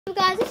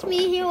Guys, it's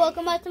me here.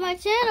 Welcome back to my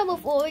channel.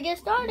 Before we get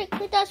started,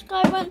 click that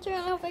subscribe button, turn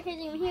on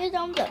notifications, and here's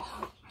thumbs up.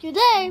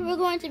 Today, we're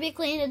going to be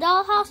cleaning the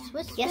dollhouse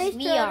with Space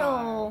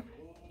Turtle.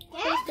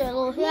 Space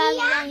Turtle, who has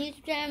his own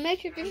YouTube channel. Make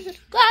sure to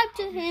subscribe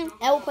to him.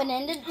 I will put it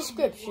in the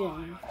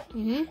description.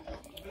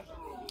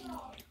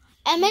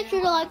 And make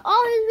sure to like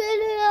all his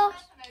videos.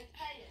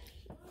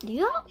 Do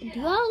you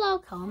allow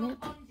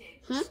comments?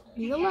 Do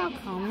you allow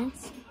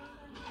comments?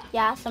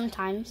 Yeah,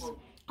 sometimes.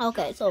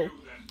 Okay, so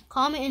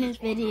comment in this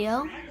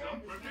video.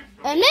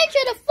 And make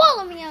sure to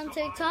follow me on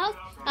TikTok.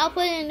 I'll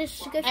put it in the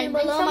description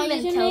below my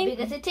username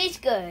because it tastes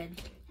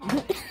good.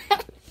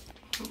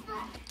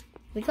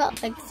 We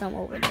got like some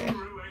over there.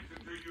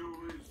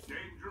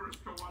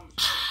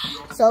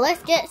 So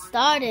let's get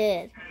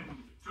started.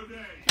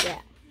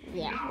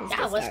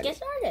 Let's get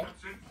started.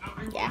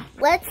 Yeah,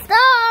 let's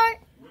start.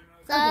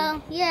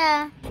 So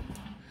yeah,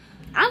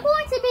 I'm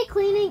going to be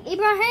cleaning.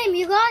 Ibrahim,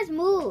 you guys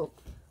move.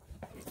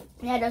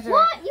 Yeah, that's right.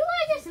 What? You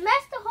guys just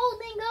messed the whole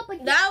thing up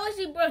again. That was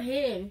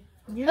Ibrahim.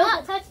 Do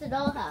not touch the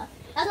dollhouse.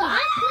 So I'm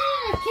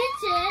cleaning the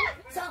kitchen.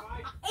 So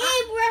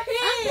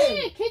Ibrahim! I'm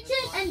cleaning the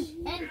kitchen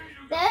and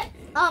that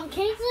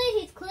Kingsley,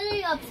 he's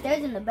cleaning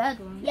upstairs in the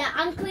bedroom. Yeah,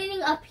 I'm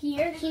cleaning up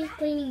here. He's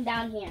cleaning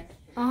down here.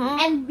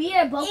 And we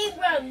are both.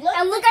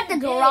 Look at the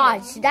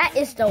garage. That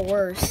is the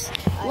worst.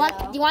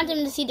 Do you want them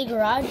to see the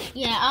garage?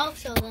 Yeah, I'll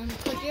show them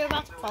because you're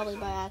about to probably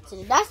by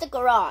accident. That's the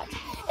garage.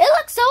 It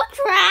looks so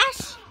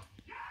trash.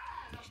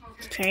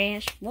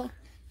 Trash. What?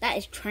 That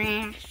is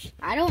trash.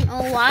 I don't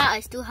know why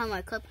I still have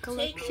my cup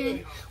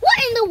collection. What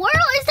in the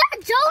world? Is that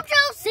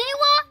JoJo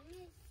Siwa?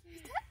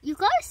 You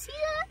guys see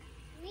that?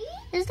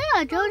 Is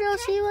that a JoJo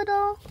Siwa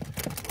doll?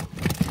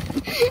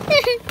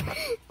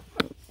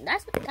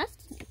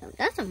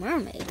 That's a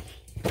mermaid.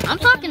 I'm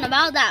talking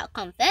about that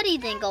confetti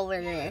thing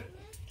over there.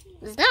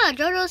 Is that a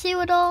JoJo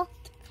Siwa doll?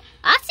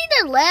 I see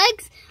the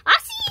legs. I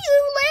see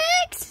you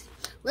legs.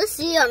 Let's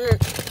see. Hey,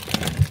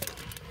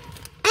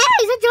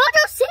 it's a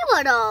JoJo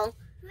Siwa doll.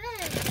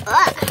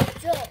 I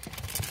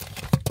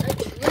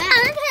don't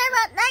care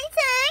about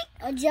anything.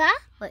 Aja?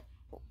 Wait,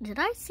 did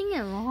I sing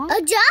it wrong?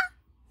 Aja?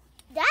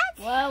 That's.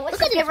 Well, let's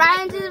get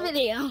right into the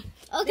video.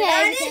 Okay.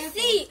 I didn't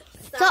see.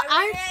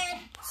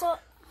 So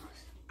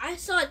I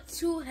saw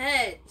two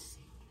heads.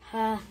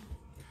 I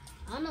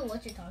don't know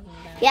what you're talking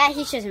about. Yeah,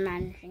 he's just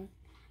managing.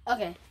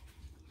 Okay.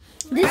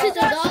 This is a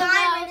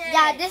dollhouse.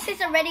 Yeah, this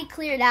is already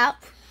cleared out.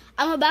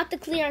 I'm about to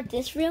clear out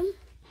this room.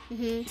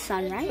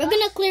 Sunrise. We're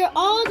gonna clear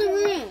all the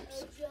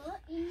rooms.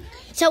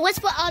 So let's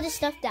put all this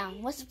stuff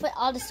down. Let's put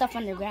all the stuff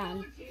on the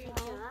ground.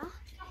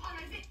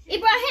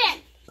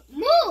 Ibrahim,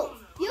 move!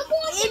 You're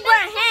going to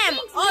Ibrahim,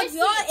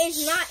 Aisha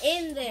is not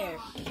in there.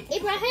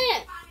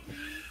 Ibrahim,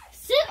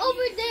 sit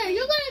over there.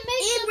 You're gonna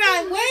make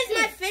Ibrahim, where's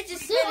my fidget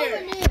spinner? Sit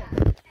over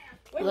there.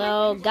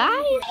 Well,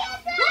 guys,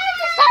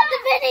 let's start the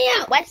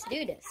video. Let's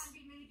do this.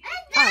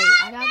 Oh,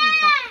 I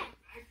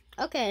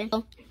got okay.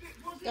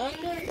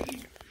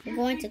 We're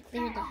going to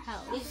clear the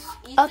house.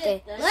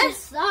 Okay, let's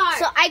start.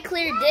 So I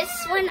cleared this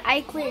one.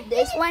 I cleared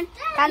this one.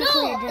 Time to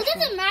clear this it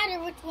doesn't one. matter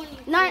which one you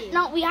clear.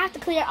 No, we have to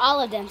clear all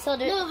of them. So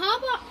no, how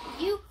about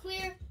you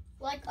clear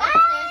like upstairs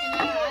and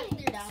then I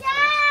clear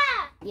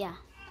downstairs? Yeah.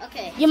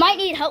 Okay. You might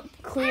need help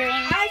clearing.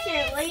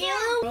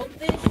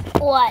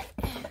 What?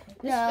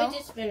 No.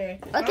 Fidget spinner.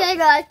 Okay,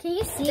 guys, can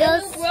you see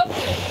us?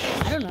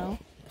 I don't know.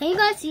 Can you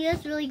guys see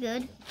us really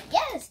good?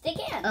 Yes, they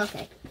can.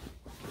 Okay.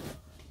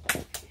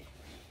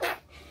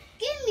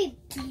 Give me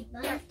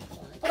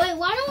wait,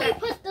 why don't we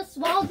put the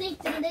small things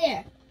in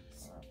there?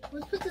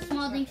 Let's put the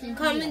small things in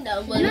Comment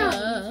down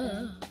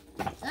below.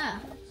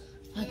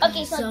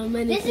 Okay, so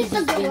this is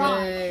the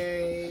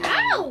garage.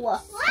 Ow! No,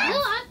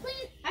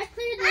 I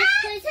cleared this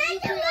place.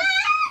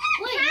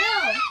 Wait,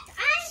 no.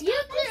 You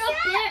clear up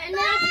there, and then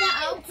after that,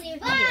 I'll clear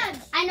here.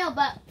 I know,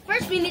 but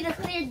first we need to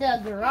clear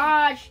the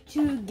garage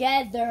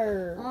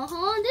together.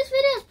 This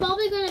video is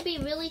probably going to be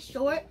really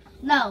short.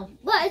 No.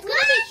 But it's going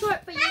to be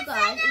short for you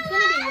guys. It's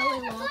going to be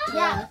really long for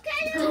us.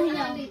 Because we're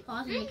going to be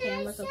pausing the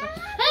camera. So hey,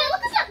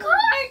 look at the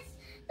cards!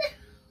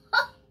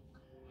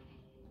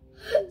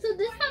 So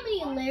this is how many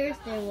layers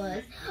there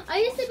was. I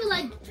used to be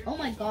like, oh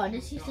my god,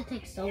 this used to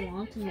take so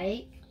long to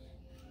make.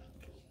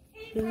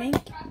 You make?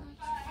 Look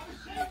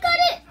at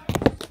it!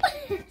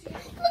 Look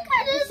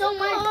at this so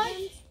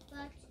much.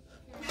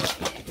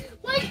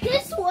 Like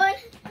this one.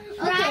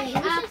 Okay,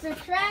 after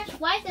trash.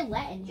 Why is it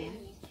wet in here?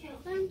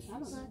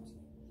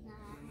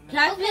 Can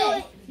I feel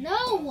it?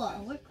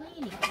 No, we're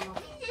cleaning.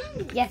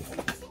 Yes.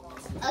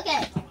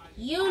 Okay.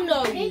 You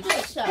know you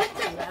suck,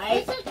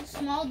 right? Put some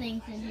small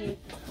things in here.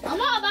 I'm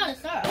not about to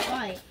start a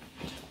fight.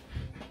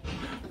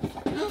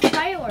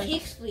 Fireworks.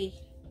 Kingsley.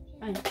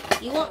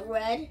 You want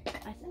red?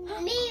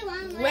 Me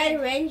want red. Red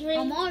ranger?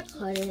 I'm gonna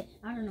cut it.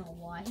 I don't know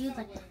why. He was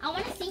like, I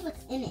want to see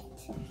what's in it.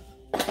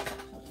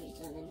 Okay,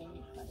 so then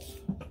didn't cut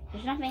it.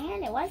 There's nothing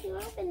in it. Why did you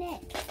open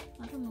it?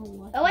 I don't know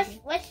what. Oh,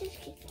 let's just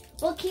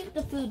we'll keep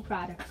the food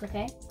products,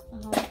 okay?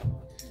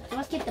 So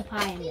let's keep the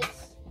pie in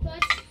this.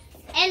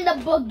 And the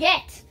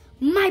baguette.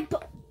 No,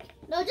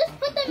 just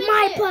put them in there.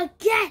 My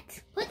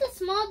baguette. Put the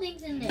small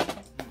things in there.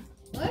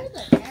 Where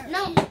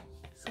No.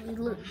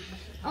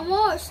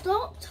 Amor,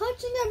 stop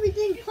touching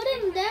everything. Put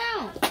them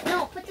down.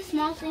 No, put the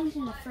small things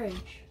in the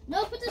fridge.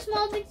 No, put the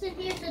small things in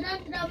here so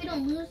after that we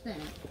don't lose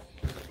them.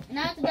 And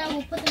after that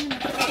we'll put them in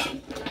the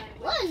fridge.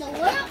 What in the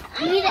world?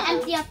 We need to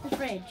empty out the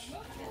fridge.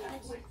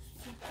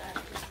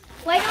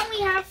 Why don't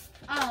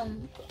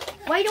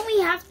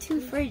we have 2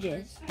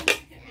 fridges?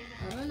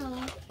 I don't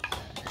know.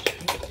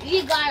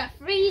 You got a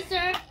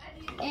freezer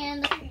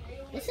and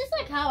this is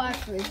like how our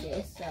fridge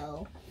is,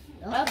 so.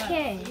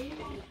 Okay.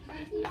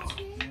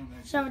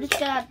 So we're just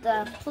gonna have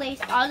to place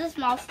all the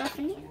small stuff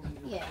in here.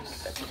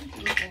 Yes.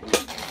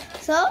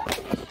 So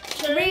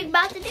we're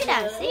about to do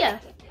that. See ya.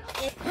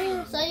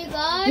 So you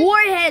guys.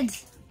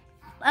 Warheads.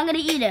 I'm gonna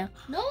eat it.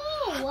 No,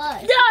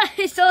 what? No,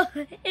 it's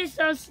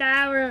so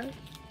sour.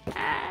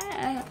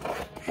 Ah.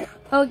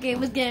 Okay,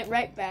 let's get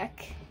right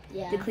back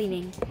to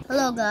cleaning.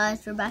 Hello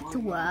guys, we're back to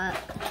work.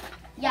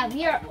 Yeah,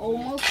 we are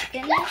almost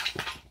finished.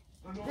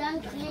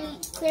 I'm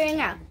clearing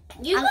out.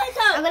 You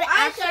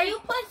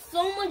put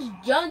so much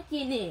junk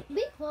in it.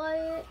 Be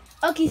quiet.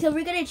 Okay, so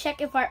we're gonna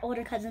check if our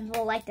older cousins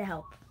will like to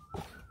help.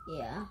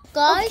 Yeah.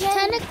 Guys, Okay.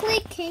 technically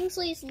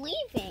Kingsley's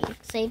leaving.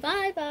 Say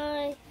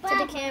bye-bye to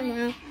the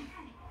camera.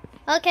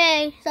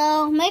 Okay,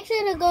 so make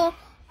sure to go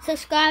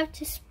subscribe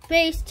to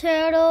Space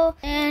Turtle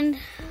and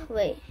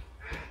wait.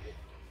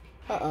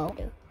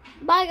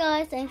 Bye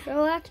guys, thanks for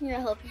watching.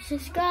 I hope you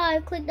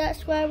subscribe. Click that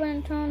subscribe button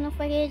and turn on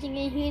notifications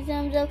and huge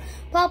thumbs up.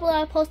 Probably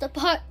I'll post a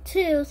part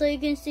 2 so you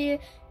can see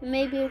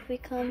maybe if we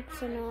come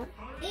or not.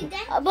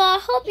 But I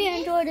hope you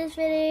enjoyed this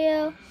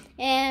video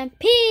and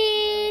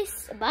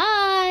peace.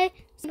 Bye.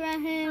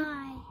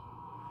 Bye.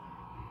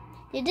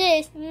 You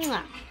did.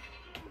 Mwah.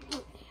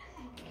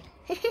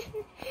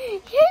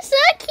 You're so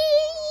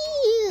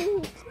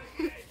cute.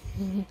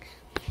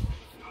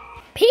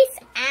 Peace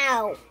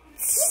out.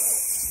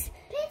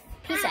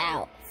 Peace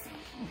out.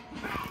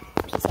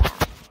 Peace out.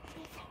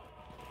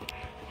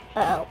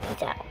 Uh-oh,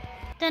 peace out.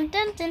 Dun,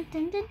 dun, dun,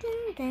 dun, dun, dun,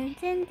 dun,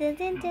 dun, dun,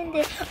 dun, dun,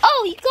 dun.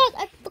 Oh, you guys,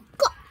 I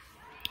forgot.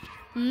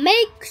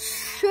 Make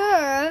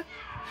sure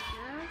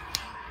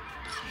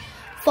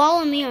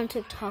follow me on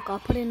TikTok. I'll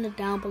put it in the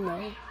down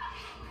below.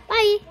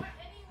 Bye.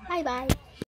 Bye-bye.